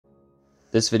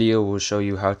This video will show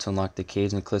you how to unlock the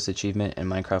Caves and Cliffs achievement in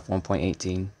Minecraft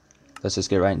 1.18. Let's just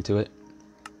get right into it.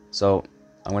 So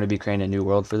I'm going to be creating a new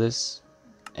world for this,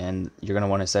 and you're going to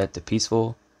want to set it to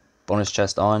peaceful, bonus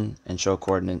chest on, and show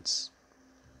coordinates.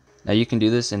 Now you can do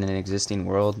this in an existing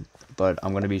world, but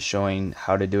I'm going to be showing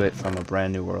how to do it from a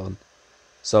brand new world.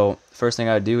 So first thing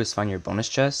I would do is find your bonus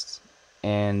chest,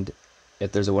 and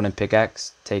if there's a wooden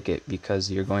pickaxe, take it,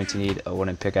 because you're going to need a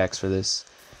wooden pickaxe for this.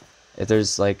 If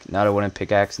there's not a wooden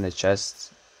pickaxe in the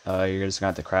chest, you're just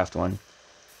going to have to craft one.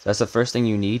 So that's the first thing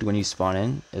you need when you spawn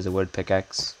in, is a wooden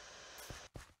pickaxe.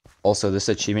 Also, this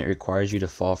achievement requires you to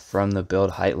fall from the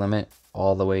build height limit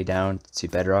all the way down to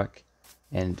bedrock.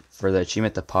 And for the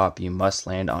achievement to pop, you must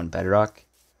land on bedrock.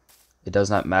 It does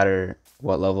not matter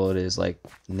what level it is, like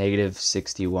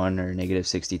 -61 or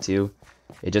 -62.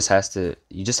 You just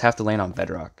have to land on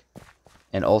bedrock.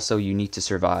 And also you need to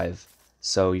survive.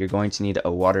 So you're going to need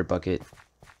a water bucket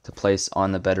to place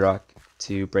on the bedrock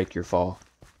to break your fall.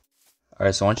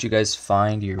 Alright, so once you guys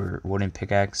find your wooden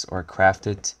pickaxe or craft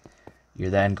it, you're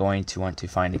then going to want to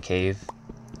find a cave.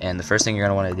 And the first thing you're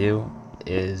going to want to do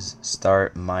is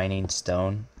start mining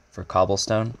stone for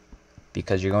cobblestone,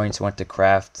 because you're going to want to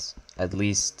craft at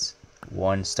least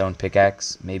one stone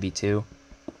pickaxe, maybe two.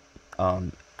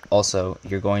 Also,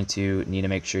 you're going to need to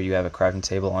make sure you have a crafting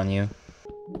table on you.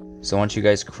 So once you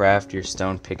guys craft your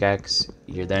stone pickaxe,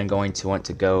 you're then going to want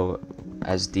to go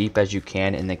as deep as you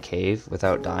can in the cave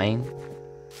without dying,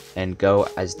 and go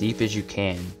as deep as you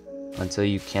can until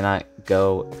you cannot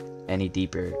go any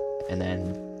deeper. And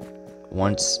then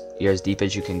once you're as deep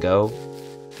as you can go,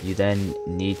 you then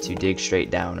need to dig straight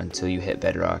down until you hit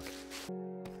bedrock.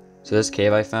 So this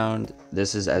cave I found,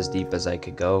 this is as deep as I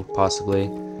could go possibly.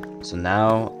 So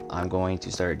now I'm going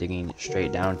to start digging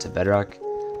straight down to bedrock.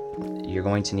 You're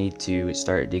going to need to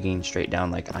start digging straight down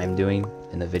like I'm doing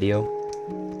in the video.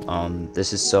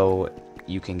 This is so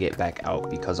you can get back out,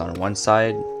 because on one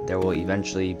side there will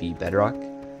eventually be bedrock.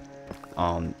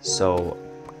 So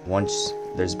once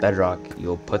there's bedrock,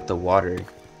 you'll put the water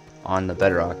on the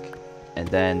bedrock, and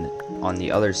then on the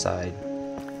other side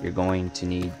you're going to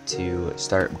need to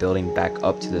start building back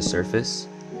up to the surface.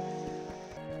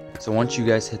 So once you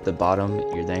guys hit the bottom,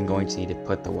 you're then going to need to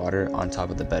put the water on top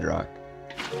of the bedrock.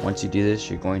 Once you do this,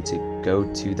 you're going to go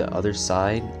to the other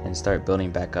side and start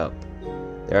building back up.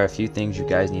 There are a few things you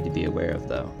guys need to be aware of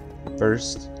though.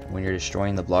 First, when you're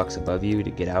destroying the blocks above you to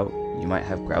get out, you might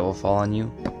have gravel fall on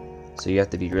you, so you have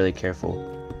to be really careful.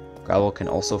 Gravel can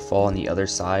also fall on the other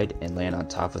side and land on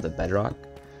top of the bedrock.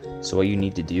 So what you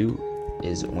need to do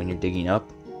is, when you're digging up,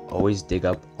 always dig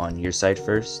up on your side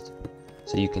first,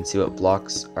 so you can see what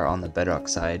blocks are on the bedrock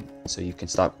side, so you can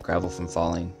stop gravel from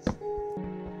falling.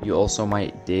 You also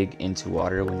might dig into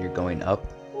water when you're going up.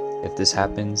 If this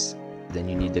happens, then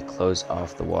you need to close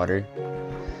off the water.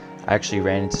 I actually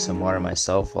ran into some water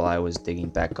myself while I was digging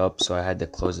back up, so I had to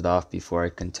close it off before I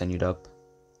continued up.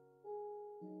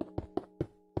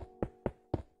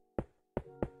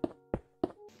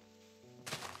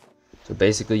 So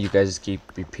basically you guys just keep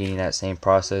repeating that same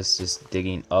process, just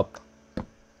digging up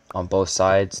on both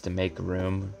sides to make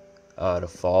room to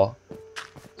fall,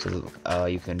 so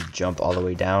you can jump all the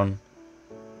way down.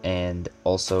 And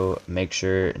also make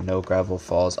sure no gravel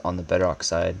falls on the bedrock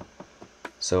side.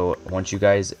 So once you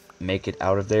guys make it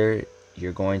out of there,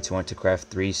 you're going to want to craft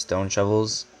 3 stone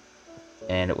shovels,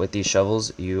 and with these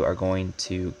shovels you are going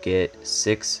to get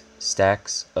 6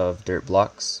 stacks of dirt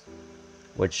blocks,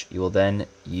 which you will then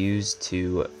use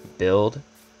to build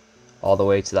all the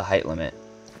way to the height limit.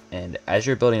 And as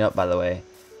you're building up, by the way,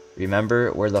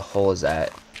 remember where the hole is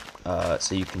at,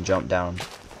 so you can jump down.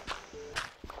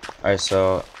 Alright,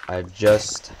 so I've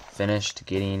just finished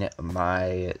getting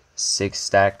my 6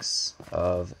 stacks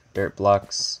of dirt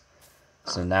blocks.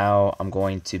 So now I'm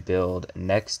going to build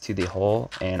next to the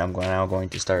hole, and I'm now going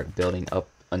to start building up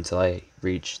until I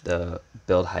reach the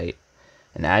build height.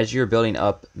 And as you're building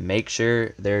up, make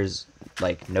sure there's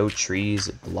no trees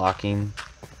blocking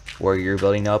where you're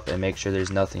building up, and make sure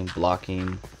there's nothing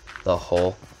blocking the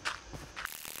hole.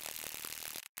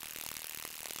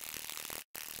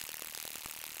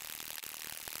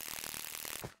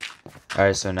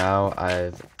 Alright, so now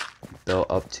I've built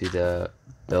up to the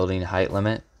building height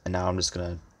limit, and now I'm just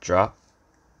gonna drop,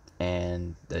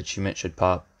 and the achievement should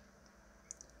pop.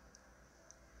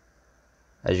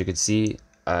 As you can see,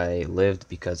 I lived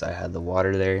because I had the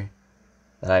water there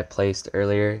that I placed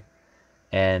earlier,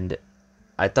 and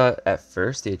I thought at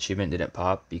first the achievement didn't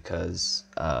pop because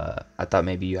I thought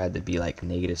maybe you had to be like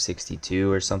 -62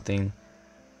 or something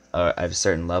at a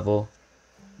certain level.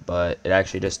 But it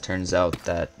actually just turns out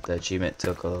that the achievement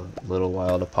took a little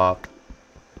while to pop.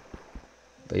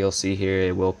 but you'll see here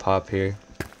it will pop here.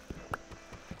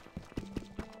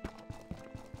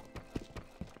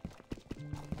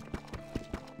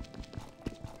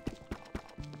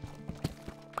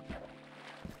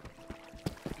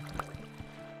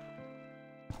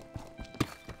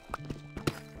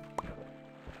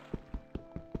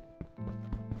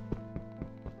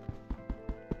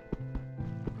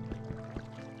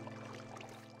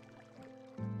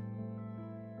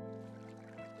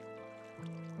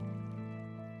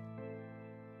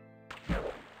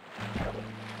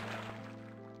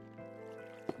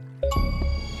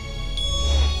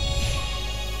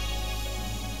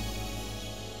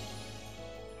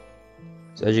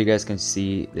 So as you guys can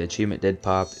see, the achievement did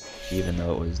pop, even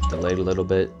though it was delayed a little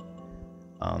bit.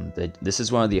 This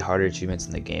is one of the harder achievements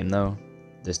in the game though.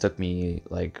 This took me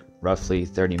like roughly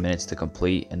 30 minutes to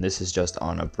complete, and this is just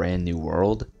on a brand new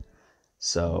world.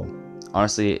 So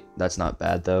honestly, that's not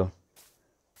bad though.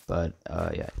 But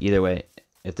yeah, either way,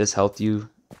 if this helped you,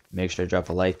 make sure to drop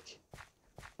a like.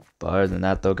 But other than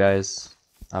that though guys,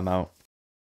 I'm out.